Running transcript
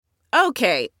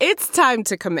Okay, it's time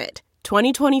to commit.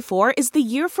 2024 is the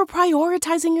year for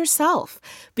prioritizing yourself.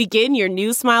 Begin your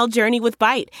new smile journey with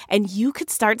Byte, and you could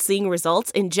start seeing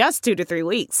results in just 2 to 3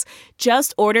 weeks.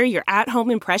 Just order your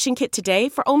at-home impression kit today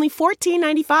for only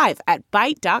 $14.95 at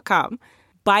Byte.com.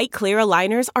 Byte Clear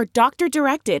aligners are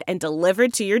doctor-directed and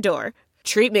delivered to your door.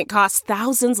 Treatment costs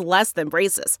thousands less than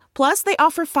braces. Plus, they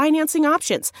offer financing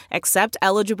options, accept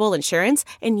eligible insurance,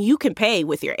 and you can pay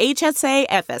with your HSA,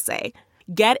 FSA.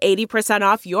 Get 80%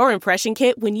 off your impression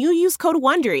kit when you use code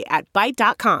WONDERY at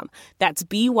Byte.com. That's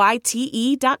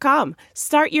BYTE.com.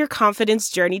 Start your confidence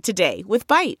journey today with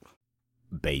Byte.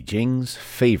 Beijing's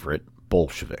favorite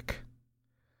Bolshevik.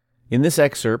 In this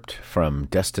excerpt from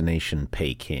Destination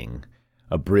Peking,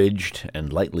 abridged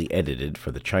and lightly edited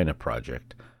for the China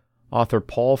Project, author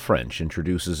Paul French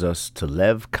introduces us to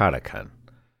Lev Karakhan,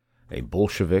 a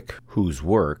Bolshevik whose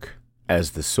work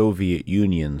as the Soviet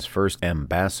Union's first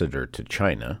ambassador to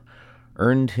China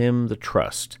earned him the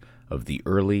trust of the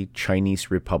early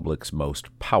Chinese Republic's most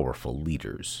powerful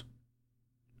leaders.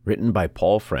 Written by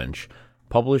Paul French,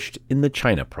 published in the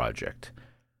China Project.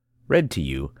 Read to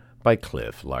you by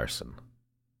Cliff Larson.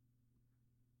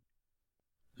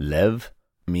 Lev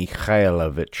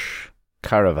Mikhailovich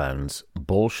Karakhan's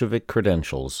Bolshevik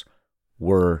credentials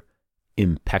were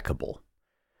impeccable.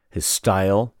 His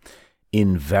style,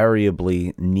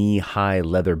 invariably knee-high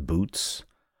leather boots,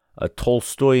 a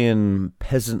Tolstoyan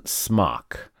peasant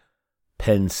smock,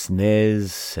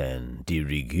 pince-nez and de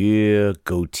rigueur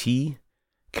goatee,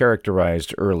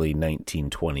 characterized early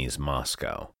 1920s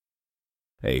Moscow.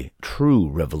 A true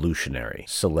revolutionary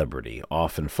celebrity,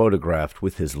 often photographed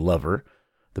with his lover,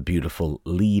 the beautiful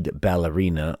lead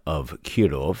ballerina of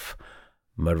Kirov,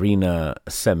 Marina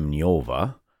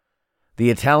Semyonova, the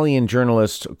Italian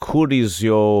journalist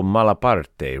Curzio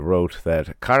Malaparte wrote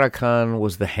that Karakhan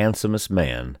was the handsomest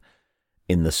man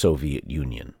in the Soviet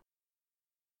Union.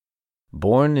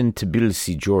 Born in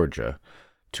Tbilisi, Georgia,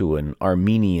 to an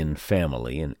Armenian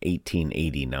family in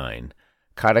 1889,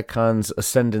 Karakhan's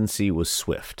ascendancy was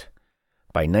swift.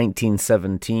 By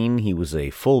 1917, he was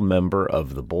a full member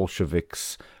of the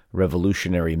Bolsheviks'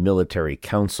 Revolutionary Military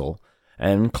Council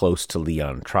and close to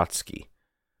Leon Trotsky.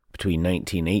 Between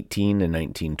 1918 and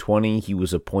 1920, he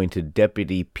was appointed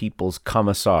Deputy People's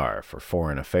Commissar for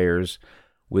Foreign Affairs,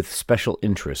 with special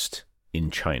interest in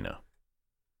China.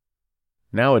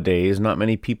 Nowadays, not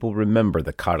many people remember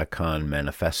the Karakhan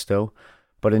Manifesto,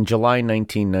 but in July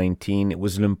 1919 it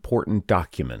was an important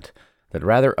document that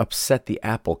rather upset the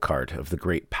apple cart of the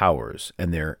great powers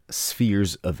and their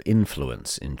spheres of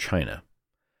influence in China.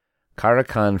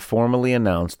 Karakhan formally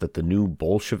announced that the new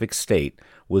Bolshevik state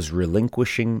was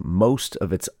relinquishing most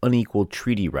of its unequal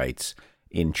treaty rights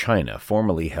in China,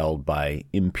 formerly held by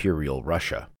Imperial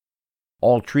Russia.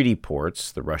 All treaty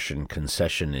ports, the Russian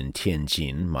concession in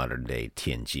Tianjin, modern-day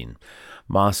Tianjin,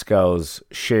 Moscow's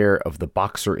share of the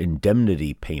Boxer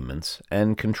indemnity payments,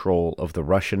 and control of the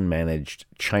Russian-managed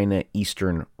China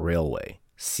Eastern Railway,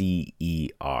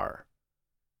 CER.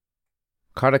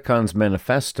 Karakhan's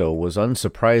manifesto was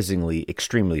unsurprisingly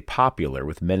extremely popular,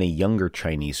 with many younger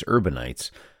Chinese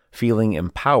urbanites feeling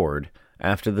empowered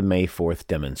after the May 4th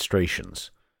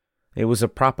demonstrations. It was a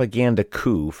propaganda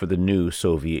coup for the new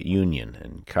Soviet Union,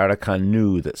 and Karakhan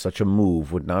knew that such a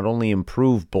move would not only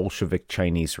improve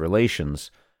Bolshevik-Chinese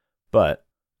relations, but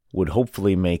would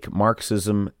hopefully make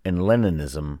Marxism and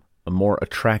Leninism a more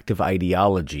attractive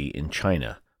ideology in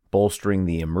China, bolstering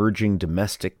the emerging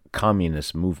domestic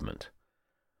communist movement.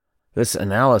 This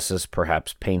analysis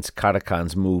perhaps paints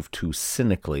Karakhan's move too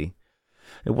cynically.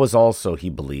 It was also, he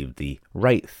believed, the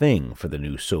right thing for the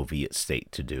new Soviet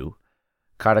state to do.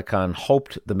 Karakhan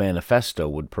hoped the manifesto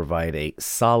would provide a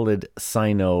solid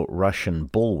Sino-Russian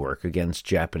bulwark against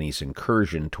Japanese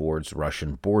incursion towards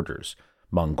Russian borders,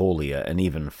 Mongolia, and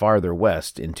even farther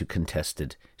west into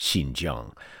contested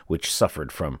Xinjiang, which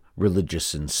suffered from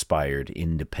religious-inspired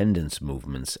independence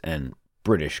movements and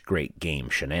British Great Game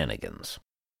shenanigans.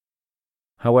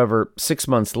 However, 6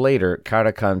 months later,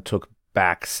 Karakhan took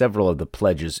back several of the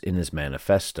pledges in his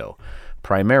manifesto.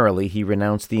 Primarily, he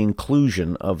renounced the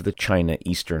inclusion of the China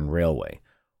Eastern Railway.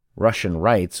 Russian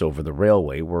rights over the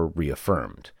railway were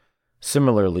reaffirmed.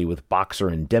 Similarly with Boxer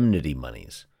indemnity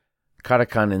monies.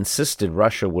 Karakhan insisted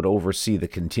Russia would oversee the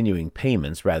continuing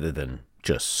payments rather than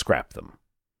just scrap them.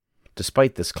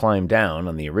 Despite this climb down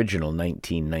on the original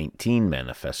 1919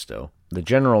 manifesto, the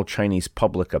general Chinese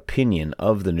public opinion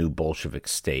of the new Bolshevik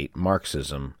state,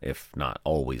 Marxism, if not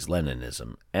always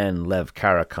Leninism, and Lev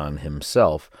Karakhan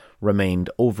himself remained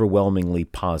overwhelmingly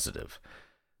positive,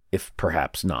 if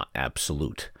perhaps not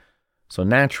absolute. So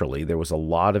naturally, there was a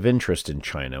lot of interest in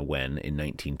China when, in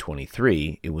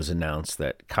 1923, it was announced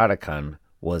that Karakan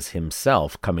was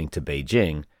himself coming to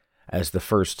Beijing as the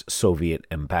first Soviet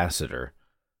ambassador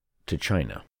to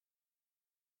China.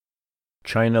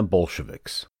 China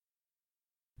Bolsheviks.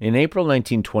 In April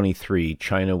 1923,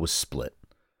 China was split.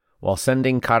 While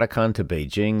sending Karakan to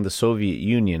Beijing, the Soviet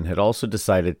Union had also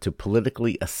decided to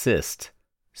politically assist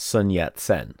Sun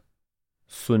Yat-sen,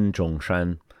 Sun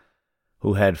Zhongshan,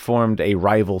 who had formed a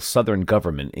rival southern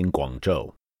government in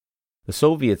Guangzhou. The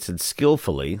Soviets had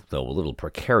skillfully, though a little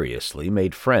precariously,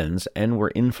 made friends and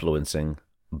were influencing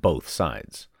both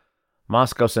sides.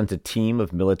 Moscow sent a team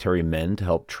of military men to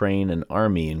help train an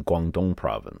army in Guangdong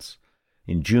province.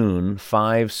 In June,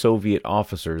 5 Soviet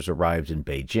officers arrived in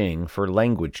Beijing for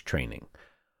language training,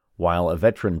 while a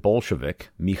veteran Bolshevik,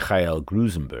 Mikhail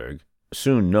Grusenberg,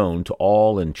 soon known to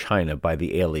all in China by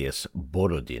the alias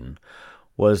Borodin,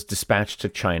 was dispatched to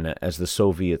China as the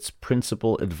Soviets'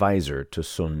 principal advisor to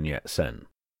Sun Yat-sen.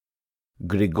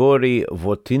 Grigory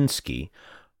Votinsky,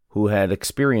 who had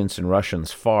experience in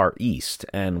Russia's Far East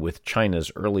and with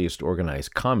China's earliest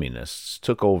organized communists,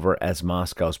 took over as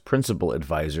Moscow's principal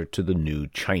advisor to the new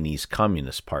Chinese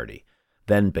Communist Party,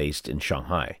 then based in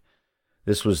Shanghai.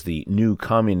 This was the New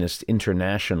Communist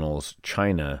International's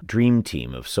China dream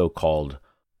team of so-called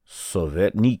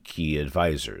Sovetniki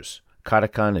advisors,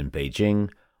 Karakan in Beijing,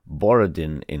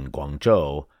 Borodin in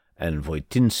Guangzhou, and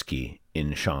Voitinsky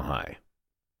in Shanghai.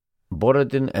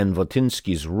 Borodin and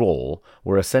Votinsky's role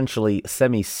were essentially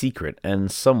semi-secret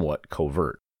and somewhat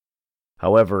covert.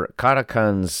 However,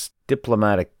 Karakan's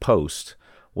diplomatic post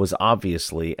was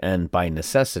obviously and by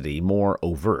necessity more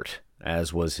overt,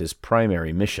 as was his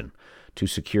primary mission, to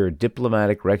secure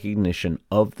diplomatic recognition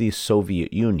of the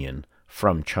Soviet Union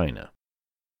from China.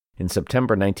 In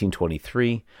September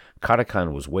 1923,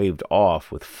 Karakan was waved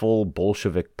off with full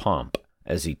Bolshevik pomp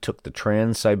as he took the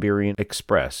Trans-Siberian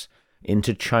Express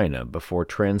into China before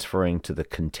transferring to the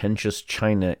contentious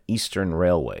China Eastern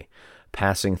Railway,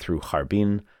 passing through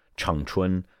Harbin,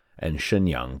 Changchun, and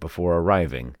Shenyang before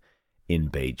arriving in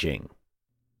Beijing.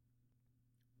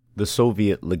 The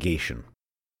Soviet Legation.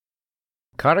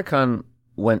 Karakan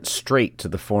went straight to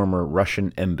the former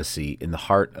Russian embassy in the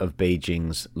heart of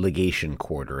Beijing's legation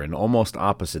quarter and almost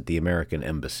opposite the American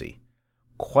embassy.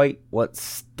 Quite what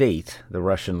state the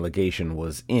Russian legation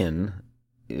was in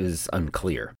is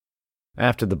unclear.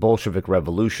 After the Bolshevik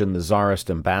Revolution, the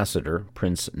Tsarist ambassador,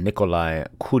 Prince Nikolai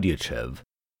Kudychev,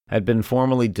 had been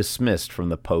formally dismissed from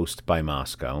the post by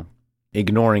Moscow.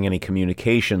 Ignoring any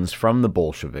communications from the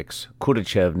Bolsheviks,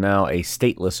 Kudychev, now a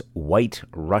stateless white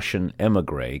Russian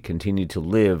émigré, continued to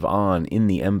live on in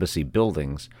the embassy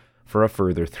buildings for a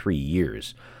further 3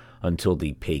 years, until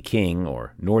the Peking,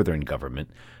 or northern government,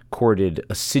 courted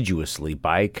assiduously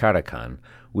by Karakan,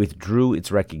 withdrew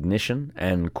its recognition,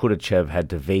 and Kudychev had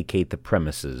to vacate the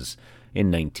premises in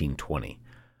 1920.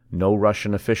 No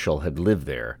Russian official had lived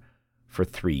there for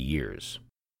 3 years.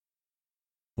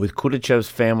 With Kudychev's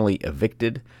family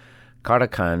evicted,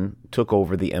 Karakan took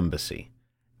over the embassy.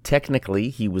 Technically,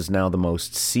 he was now the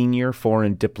most senior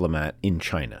foreign diplomat in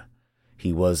China.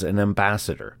 He was an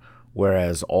ambassador,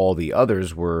 whereas all the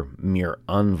others were mere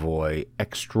envoy,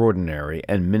 extraordinary,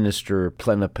 and minister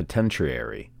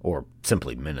plenipotentiary, or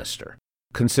simply minister,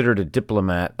 considered a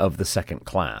diplomat of the second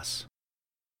class.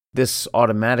 This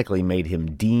automatically made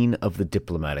him Dean of the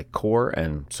Diplomatic Corps,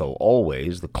 and so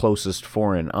always the closest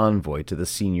foreign envoy to the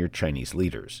senior Chinese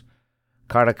leaders.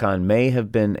 Karakan may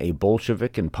have been a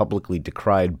Bolshevik and publicly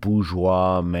decried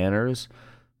bourgeois manners,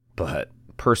 but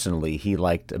personally he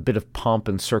liked a bit of pomp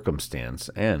and circumstance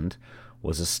and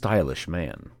was a stylish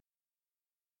man.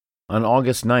 On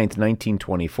August 9,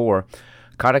 1924,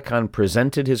 Karakan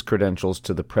presented his credentials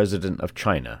to the President of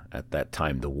China, at that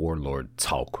time the warlord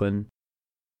Cao Kun.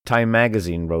 Time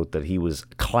magazine wrote that he was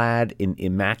clad in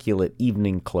immaculate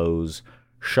evening clothes,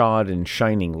 shod in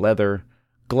shining leather,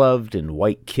 gloved in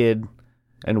white kid,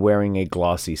 and wearing a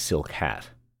glossy silk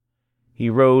hat. He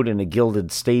rode in a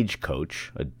gilded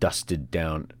stagecoach, a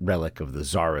dusted-down relic of the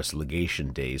Tsarist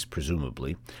legation days,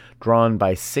 presumably, drawn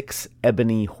by 6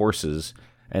 ebony horses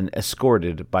and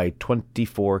escorted by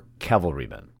 24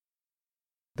 cavalrymen.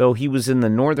 Though he was in the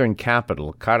northern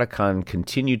capital, Karakan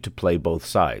continued to play both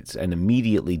sides and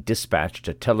immediately dispatched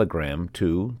a telegram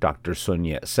to Dr. Sun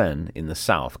Yat-sen in the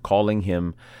south, calling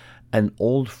him an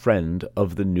old friend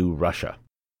of the new Russia.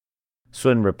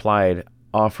 Sun replied,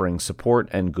 offering support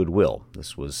and goodwill.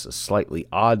 This was a slightly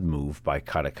odd move by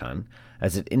Karakan,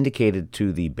 as it indicated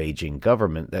to the Beijing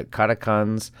government that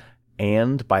Karakan's,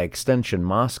 and by extension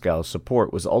Moscow's,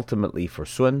 support was ultimately for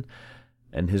Sun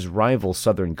and his rival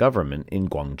southern government in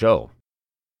Guangzhou.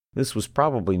 This was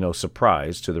probably no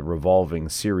surprise to the revolving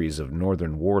series of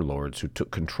northern warlords who took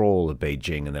control of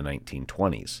Beijing in the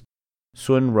 1920s.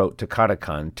 Sun wrote to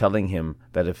Karakan telling him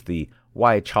that if the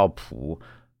Wai Chaopu,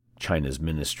 China's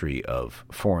Ministry of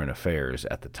Foreign Affairs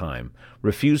at the time,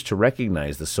 refused to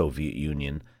recognize the Soviet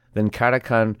Union, then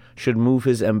Karakan should move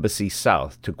his embassy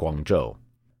south to Guangzhou.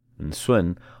 And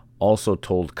Sun also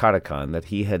told Karakan that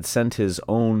he had sent his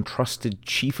own trusted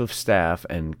chief of staff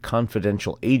and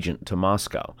confidential agent to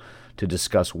Moscow to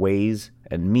discuss ways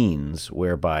and means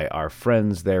whereby our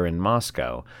friends there in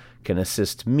Moscow can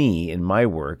assist me in my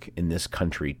work in this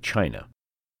country, China.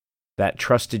 That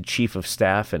trusted chief of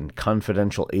staff and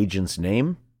confidential agent's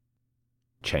name?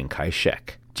 Chiang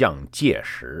Kai-shek, Jiang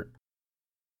Jieshi.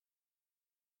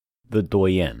 The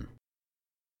Doyen.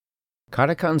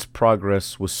 Karakan's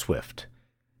progress was swift.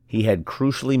 He had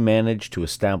crucially managed to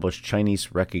establish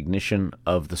Chinese recognition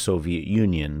of the Soviet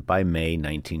Union by May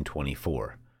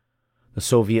 1924. The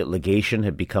Soviet legation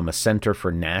had become a center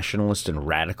for nationalist and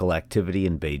radical activity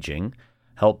in Beijing,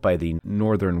 helped by the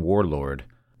northern warlord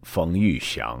Feng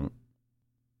Yuxiang.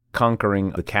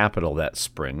 Conquering the capital that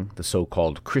spring, the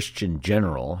so-called Christian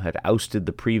general had ousted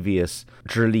the previous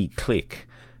Zhili clique,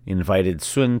 invited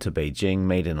Sun to Beijing,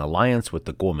 made an alliance with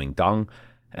the Kuomintang,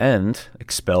 and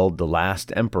expelled the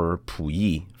last emperor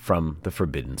Puyi from the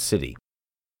Forbidden City.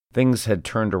 Things had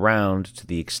turned around to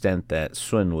the extent that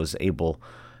Sun was able,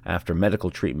 after medical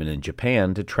treatment in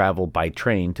Japan, to travel by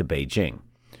train to Beijing,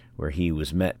 where he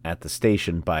was met at the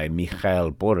station by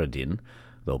Mikhail Borodin,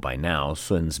 though by now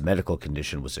Sun's medical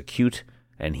condition was acute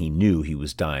and he knew he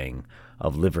was dying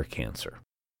of liver cancer.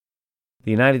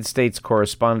 The United States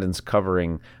correspondents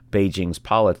covering Beijing's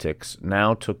politics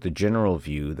now took the general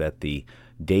view that the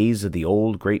days of the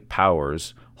old great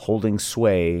powers holding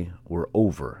sway were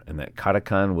over and that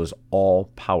Karakan was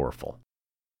all-powerful.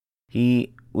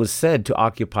 He was said to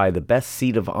occupy the best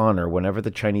seat of honor whenever the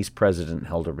Chinese president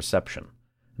held a reception,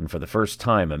 and for the first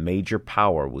time a major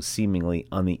power was seemingly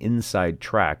on the inside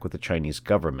track with the Chinese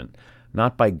government,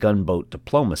 not by gunboat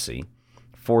diplomacy,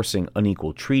 forcing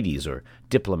unequal treaties or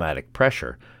diplomatic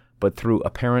pressure, but through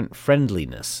apparent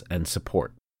friendliness and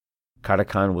support.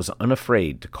 Karakan was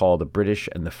unafraid to call the British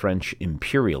and the French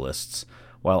imperialists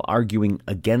while arguing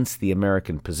against the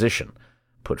American position,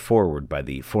 put forward by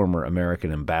the former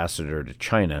American ambassador to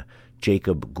China,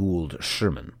 Jacob Gould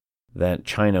Sherman, that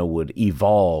China would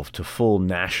evolve to full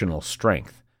national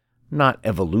strength. Not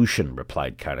evolution,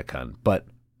 replied Karakan, but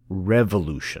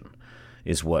revolution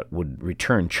is what would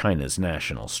return China's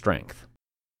national strength.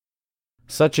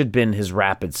 Such had been his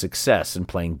rapid success in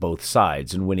playing both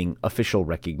sides and winning official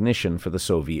recognition for the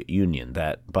Soviet Union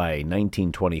that, by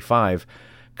 1925,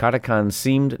 Karakan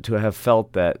seemed to have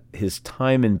felt that his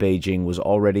time in Beijing was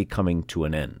already coming to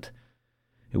an end.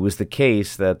 It was the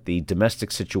case that the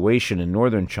domestic situation in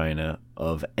northern China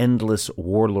of endless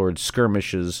warlord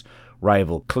skirmishes,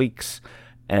 rival cliques,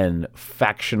 and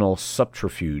factional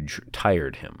subterfuge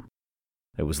tired him.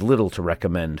 There was little to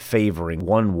recommend favoring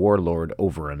one warlord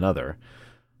over another.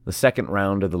 The second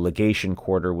round of the legation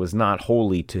quarter was not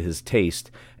wholly to his taste,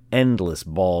 endless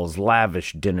balls,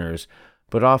 lavish dinners,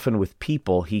 but often with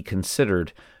people he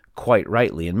considered, quite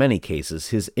rightly in many cases,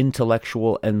 his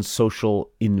intellectual and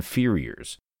social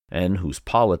inferiors, and whose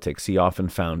politics he often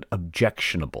found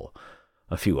objectionable,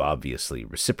 a few obviously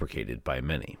reciprocated by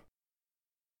many.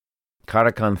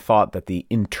 Karakan thought that the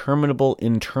interminable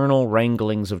internal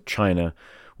wranglings of China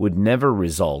would never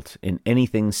result in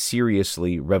anything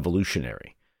seriously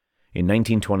revolutionary. In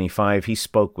 1925, he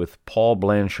spoke with Paul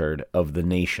Blanchard of The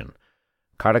Nation.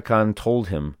 Karakan told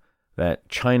him that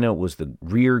China was the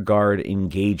rearguard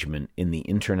engagement in the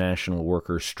international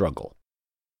workers' struggle.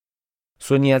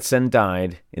 Sun Yat-sen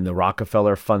died in the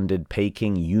Rockefeller-funded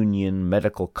Peking Union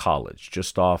Medical College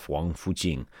just off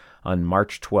Wangfujing on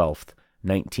March 12,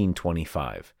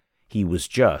 1925. He was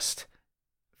just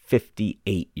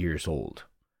 58 years old.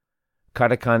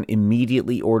 Karakan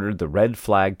immediately ordered the red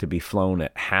flag to be flown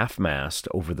at half-mast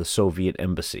over the Soviet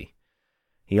embassy.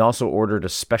 He also ordered a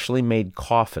specially made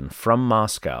coffin from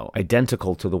Moscow,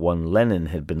 identical to the one Lenin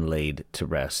had been laid to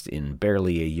rest in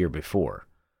barely a year before.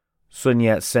 Sun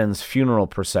Yat-sen's funeral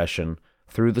procession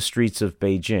through the streets of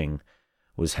Beijing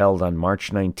was held on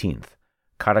March 19th.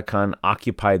 Karakan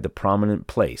occupied the prominent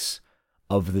place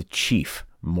of the chief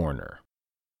mourner.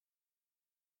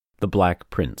 The Black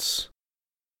Prince.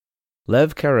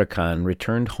 Lev Karakan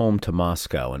returned home to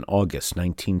Moscow in August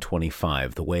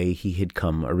 1925 the way he had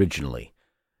come originally,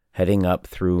 heading up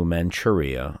through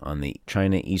Manchuria on the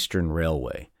China Eastern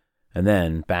Railway, and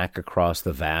then back across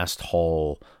the vast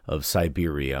haul of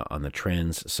Siberia on the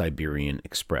Trans-Siberian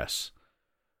Express.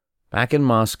 Back in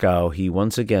Moscow, he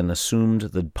once again assumed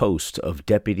the post of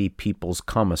Deputy People's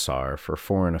Commissar for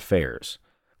Foreign Affairs.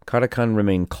 Karakan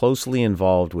remained closely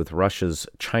involved with Russia's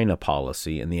China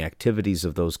policy and the activities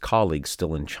of those colleagues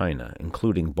still in China,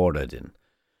 including Borodin.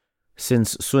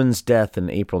 Since Sun's death in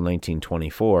April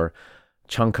 1924,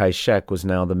 Chiang Kai-shek was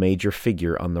now the major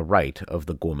figure on the right of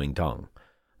the Kuomintang,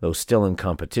 though still in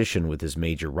competition with his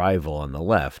major rival on the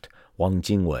left, Wang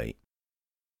Jingwei.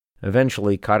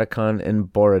 Eventually, Karakan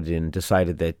and Borodin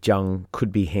decided that Jiang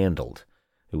could be handled.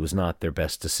 It was not their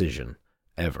best decision,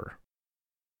 ever.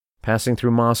 Passing through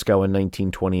Moscow in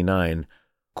 1929,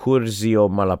 Curzio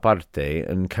Malaparte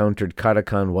encountered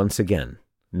Karakan once again,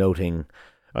 noting,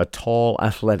 "A tall,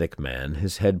 athletic man,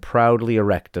 his head proudly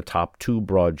erect atop two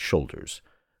broad shoulders.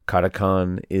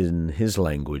 Karakan, in his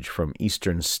language from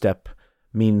Eastern Steppe,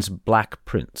 means Black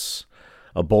Prince.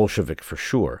 A Bolshevik for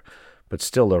sure, but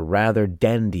still a rather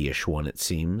dandyish one, it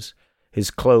seems.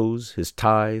 His clothes, his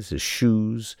ties, his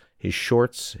shoes, his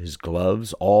shorts, his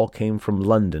gloves, all came from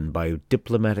London by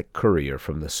diplomatic courier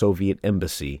from the Soviet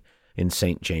embassy in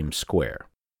St. James Square."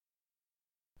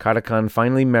 Karakan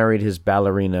finally married his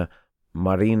ballerina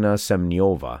Marina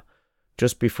Semyonova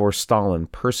just before Stalin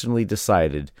personally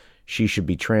decided she should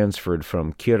be transferred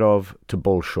from Kirov to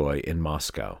Bolshoi in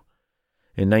Moscow.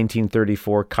 In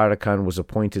 1934, Karakan was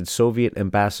appointed Soviet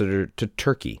ambassador to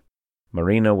Turkey.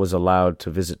 Marina was allowed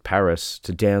to visit Paris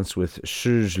to dance with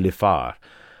Serge Lifar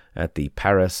at the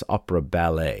Paris Opera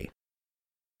Ballet.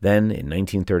 Then, in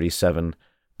 1937,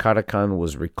 Karakan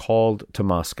was recalled to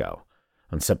Moscow.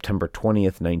 On September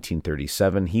 20th,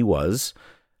 1937, he was,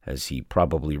 as he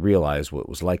probably realized what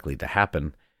was likely to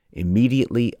happen,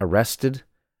 immediately arrested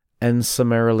and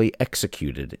summarily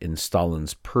executed in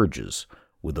Stalin's purges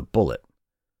with a bullet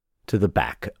to the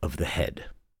back of the head.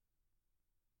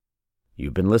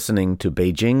 You've been listening to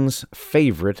Beijing's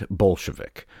Favorite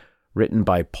Bolshevik, written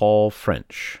by Paul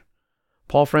French.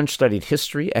 Paul French studied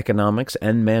history, economics,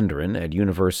 and Mandarin at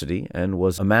university and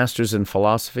was a master's in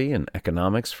philosophy and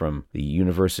economics from the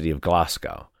University of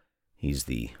Glasgow. He's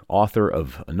the author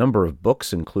of a number of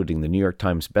books, including the New York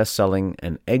Times bestselling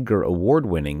and Edgar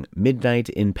Award-winning Midnight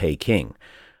in Peking,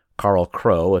 Carl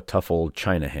Crow, A Tough Old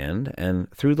China Hand, and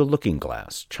Through the Looking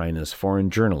Glass, China's Foreign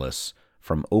Journalists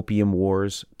from Opium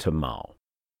Wars to Mao.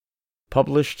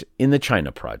 Published in the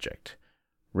China Project.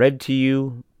 Read to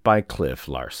you by Cliff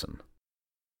Larson.